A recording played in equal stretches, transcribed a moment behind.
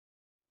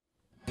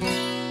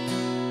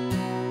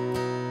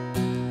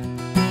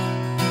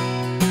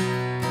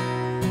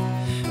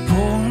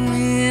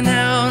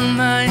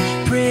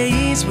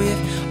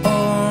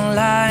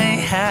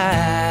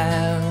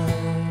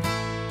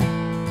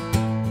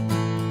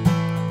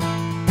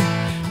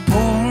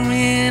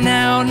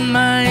out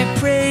my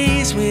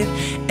praise with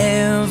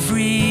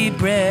every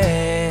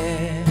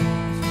breath.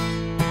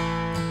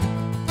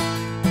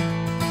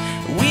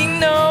 We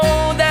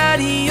know that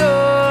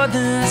you're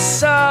the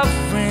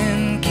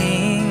sovereign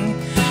King.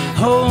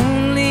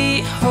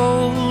 Holy,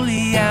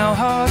 holy, our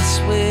hearts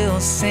will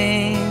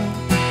sing.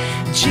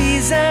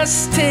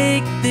 Jesus,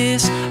 take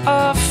this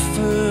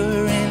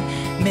offering,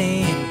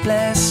 may it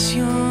bless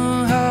your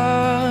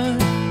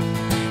heart.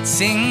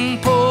 Sing,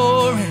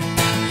 pouring,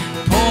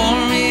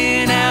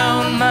 pouring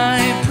out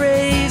my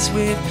praise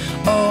with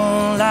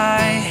all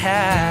I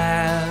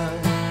have.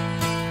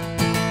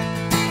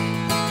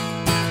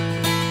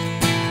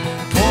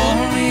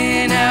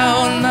 Pouring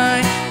out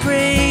my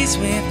praise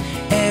with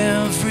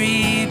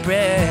every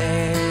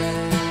breath.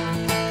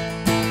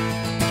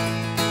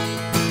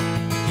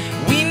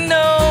 We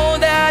know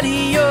that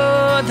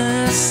you're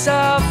the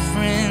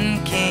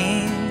sovereign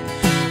King.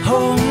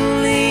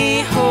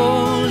 Holy,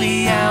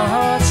 holy, our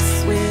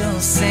hearts will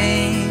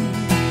sing.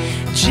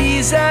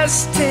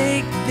 Jesus,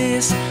 take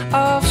this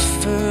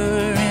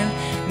offering,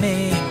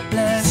 may it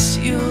bless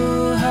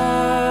your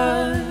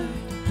heart.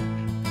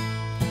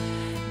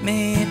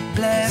 May it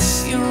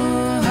bless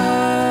your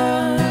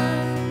heart.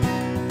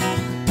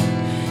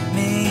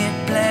 May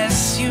it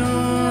bless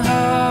your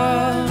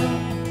heart.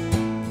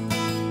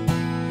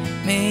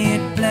 May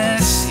it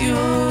bless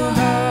your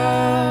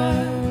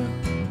heart.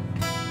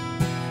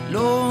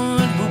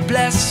 Lord, we'll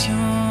bless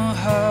your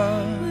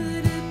heart.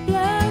 Would it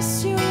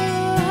bless your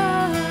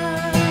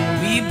heart?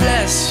 We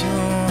bless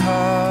your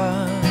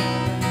heart.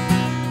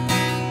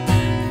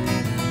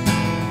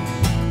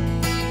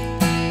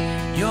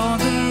 You're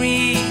the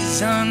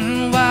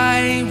reason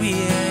why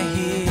we're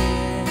here.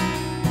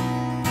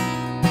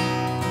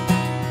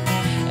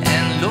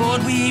 And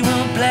Lord, we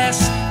will bless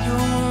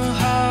your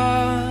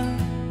heart.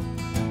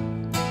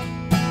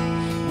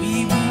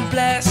 We will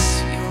bless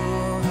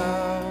your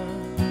heart.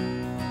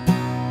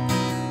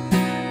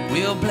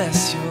 We'll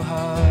bless your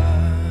heart.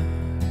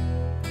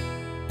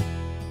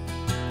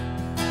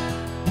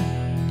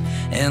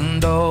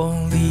 And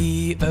all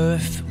the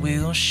earth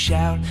will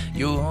shout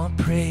your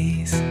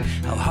praise.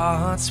 Our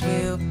hearts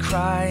will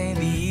cry,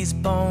 these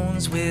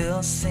bones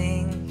will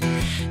sing.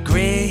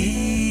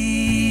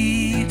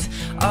 Great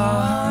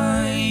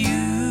are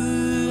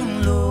you,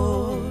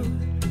 Lord.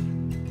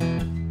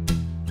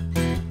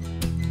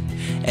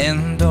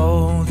 And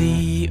all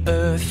the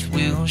earth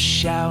will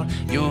shout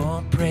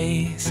your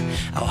praise.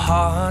 Our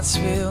hearts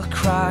will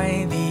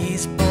cry,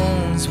 these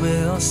bones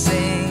will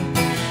sing.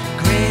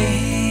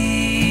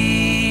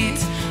 Great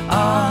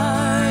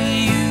are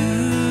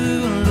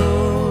you,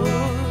 Lord.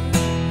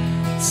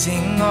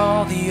 Sing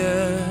all the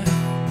earth,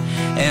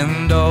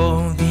 and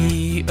all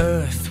the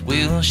earth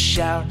will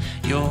shout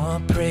your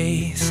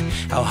praise.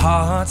 Our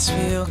hearts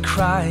will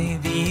cry,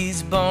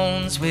 these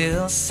bones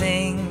will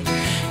sing.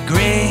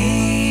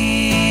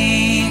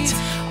 Great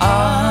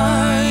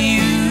are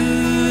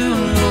you,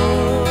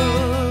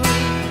 Lord.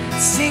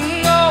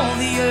 Sing all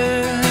the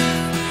earth,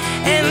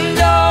 and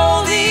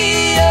all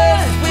the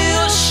earth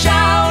will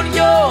shout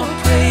your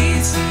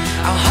praise.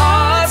 Our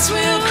hearts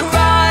will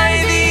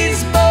cry,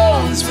 these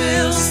bones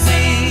will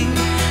sing.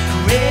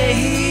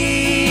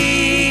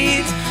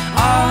 Great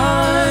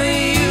are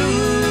you,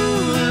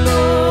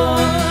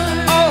 Lord.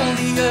 All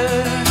the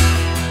earth,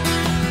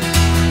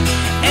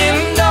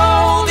 and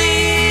all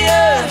the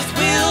earth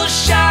will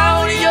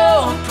shout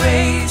your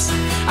praise.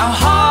 Our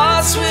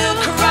hearts will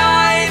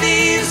cry,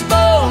 these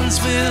bones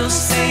will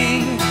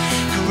sing.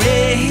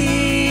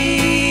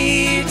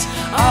 Great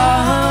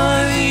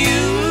are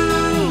you,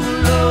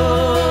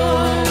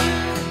 Lord.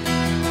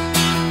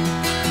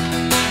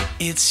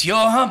 It's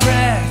your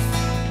breath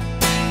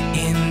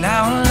in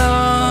our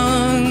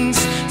lungs,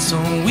 so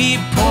we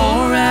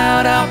pour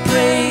out our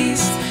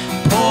praise,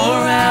 pour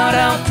out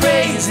our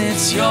praise.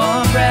 It's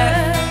your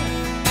breath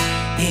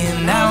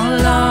in our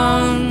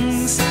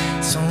lungs,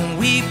 so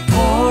we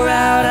pour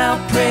out our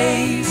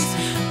praise,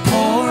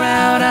 pour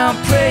out our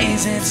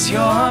praise. It's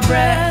your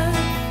breath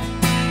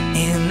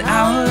in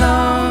our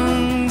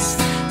lungs,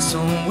 so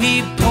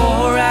we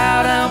pour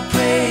out our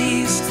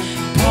praise,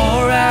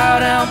 pour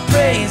out our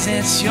praise.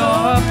 It's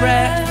your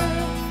breath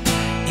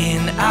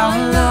in our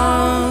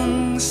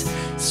lungs,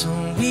 so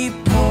we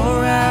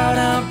pour out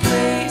our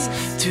praise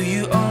to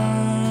you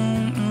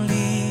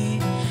only,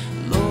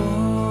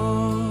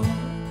 Lord.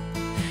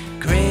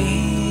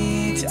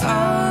 Great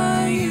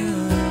are you,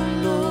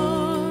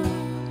 Lord.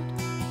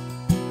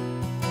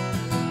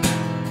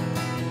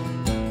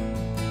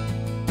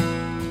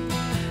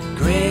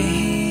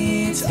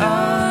 Great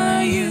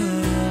are you,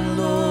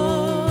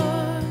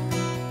 Lord.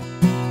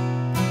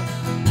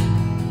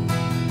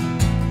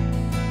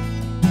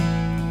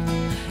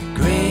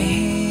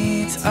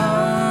 Great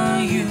are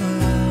you,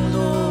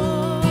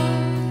 Lord.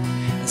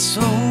 And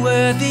so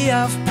worthy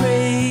of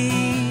praise.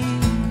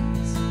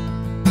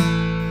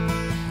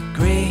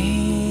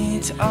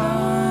 Great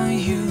are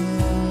you,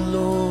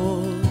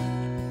 Lord.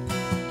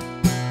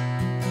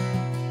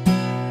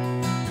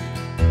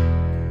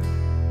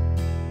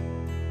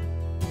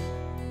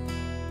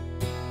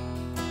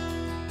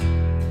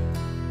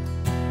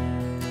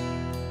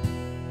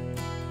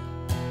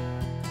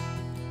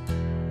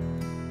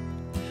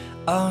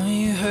 Are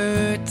you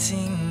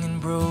hurting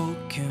and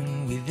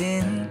broken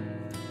within?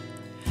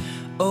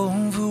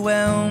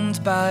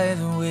 Overwhelmed by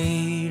the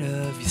weight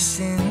of your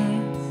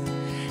sin?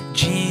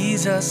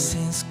 Jesus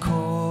is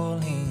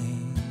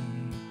calling.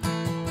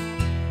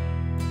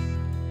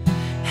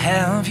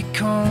 Have you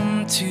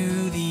come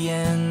to the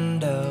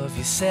end of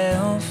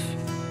yourself?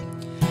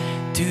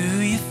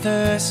 Do you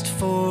thirst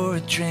for a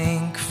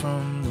drink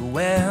from the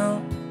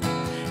well?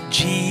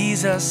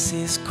 Jesus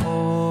is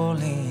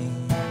calling.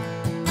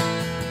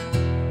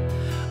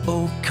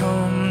 Oh,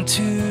 come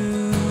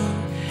to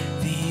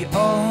the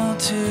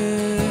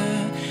altar.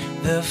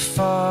 The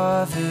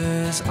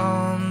Father's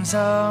arms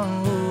are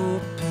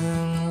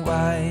open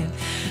wide.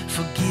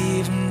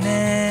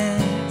 Forgiveness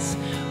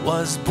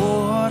was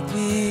bought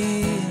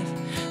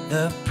with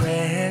the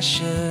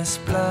precious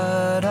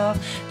blood of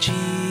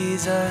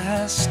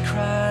Jesus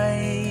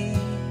Christ.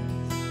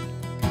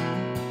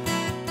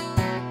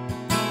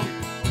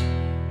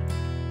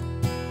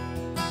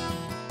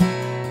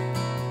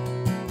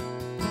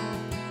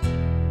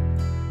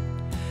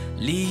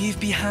 Leave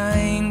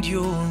behind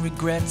your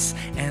regrets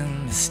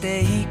and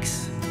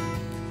mistakes.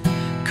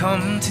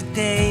 Come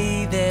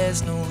today,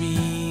 there's no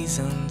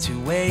reason to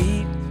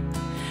wait.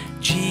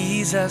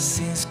 Jesus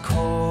is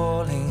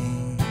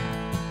calling.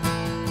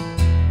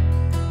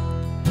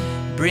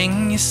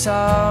 Bring your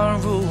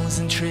sorrows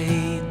and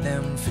trade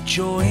them for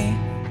joy.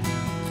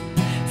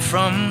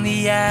 From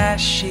the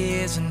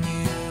ashes a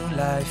new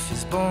life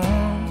is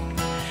born,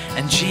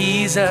 and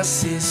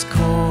Jesus is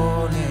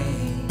calling.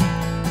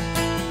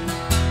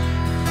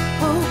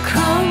 Oh,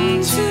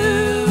 come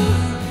to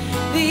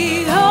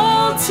the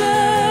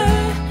altar.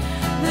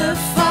 The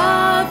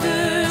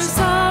Father's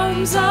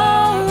arms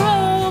are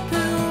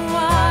open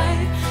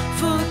wide.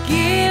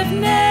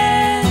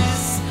 Forgiveness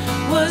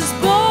was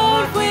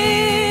bought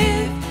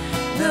with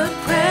the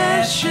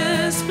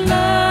precious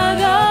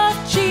blood of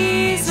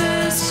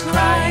Jesus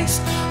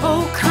Christ.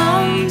 Oh,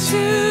 come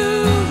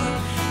to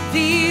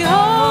the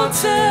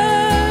altar.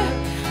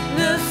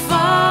 The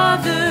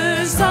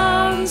Father's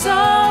arms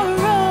are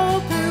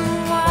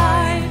open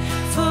wide.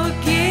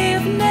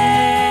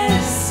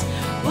 Forgiveness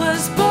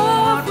was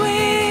bought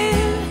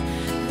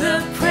with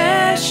the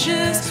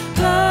precious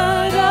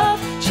blood of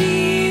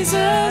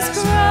Jesus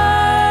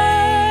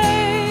Christ.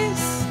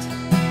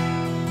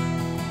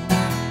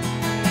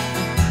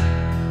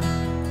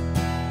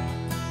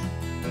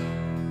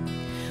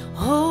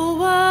 Oh,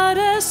 what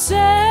a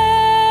Savior!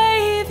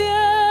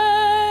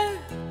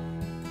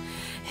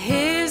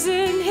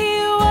 Isn't He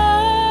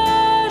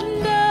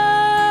wonderful?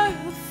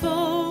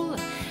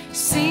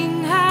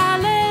 Sing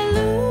hallelujah!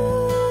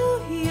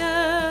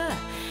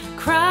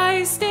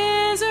 Christ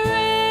is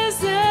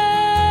risen.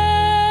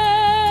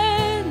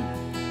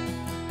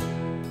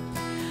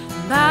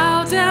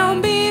 Bow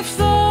down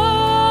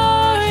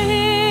before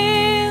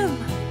Him,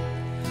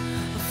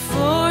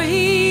 for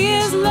He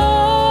is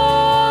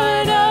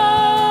Lord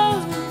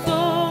of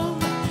all.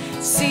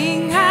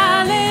 Sing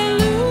hallelujah!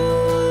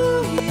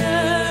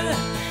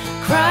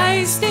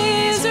 Christ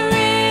is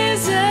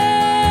risen.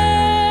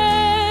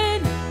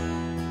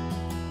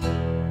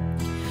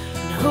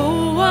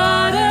 Oh,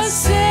 what a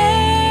Savior!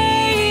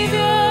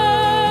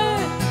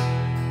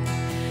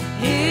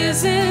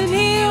 Isn't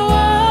He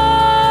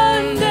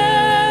wonderful?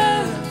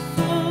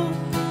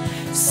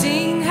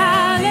 Sing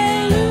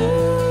hallelujah!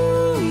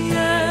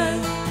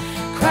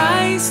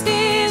 Christ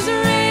is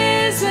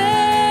risen.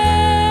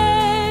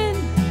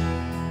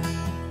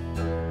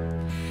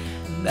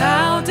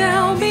 Bow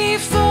down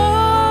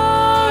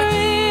before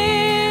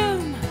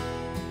Him,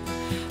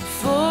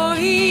 for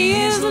He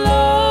is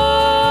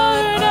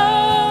Lord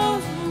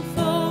of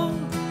all.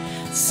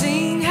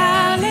 Sing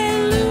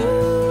hallelujah!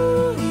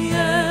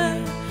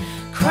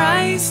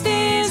 Christ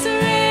is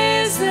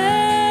risen.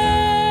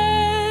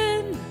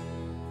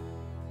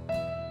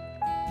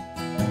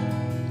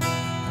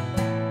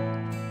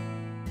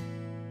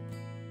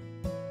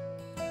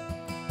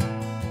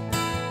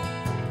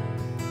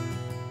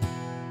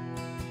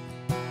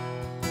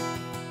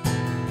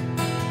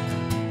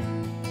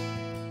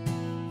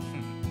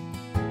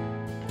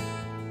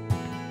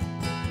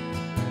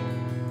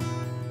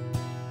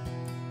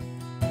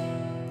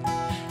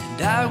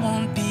 And I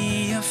won't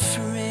be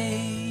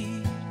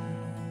afraid,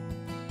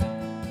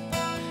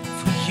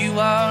 for you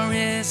are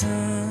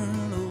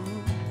risen, Lord.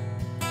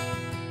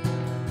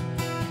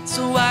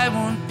 So I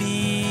won't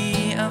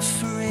be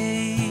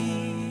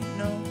afraid,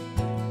 no,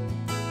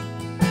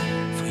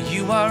 for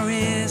you are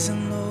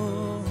risen,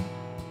 Lord.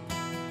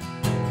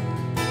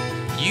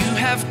 You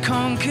have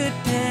conquered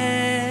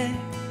death.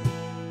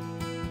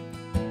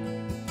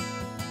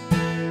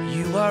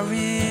 You are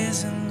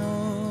risen,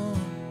 Lord.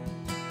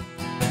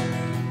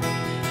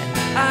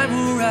 And I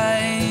will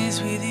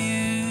rise with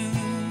you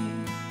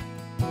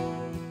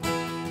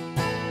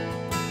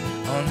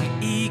on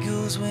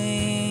eagle's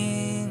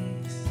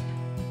wings,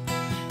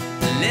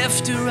 the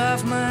lifter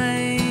of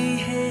my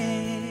head.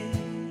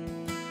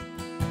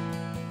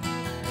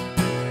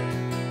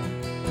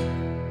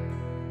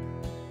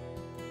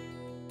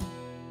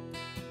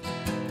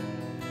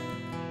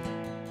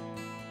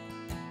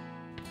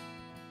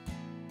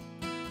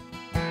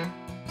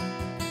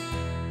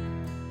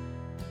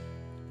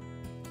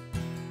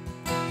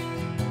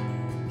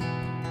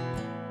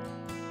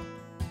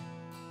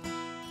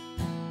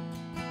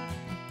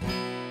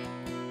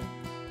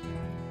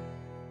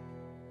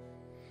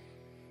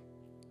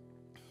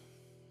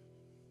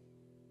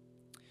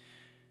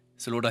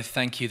 So Lord, I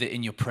thank you that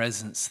in your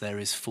presence there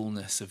is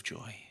fullness of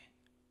joy.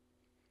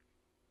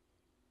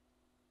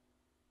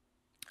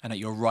 And at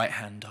your right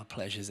hand are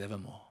pleasures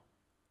evermore.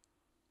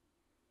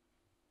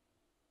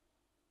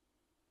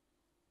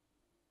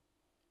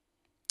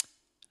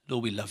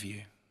 Lord, we love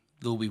you.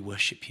 Lord, we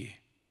worship you.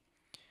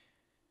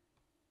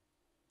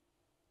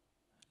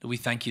 Lord, we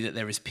thank you that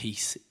there is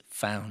peace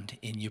found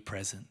in your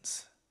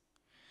presence.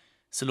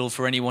 So Lord,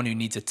 for anyone who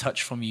needs a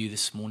touch from you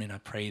this morning, I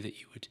pray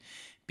that you would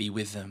be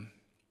with them.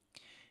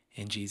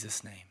 In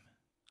Jesus' name,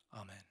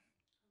 amen.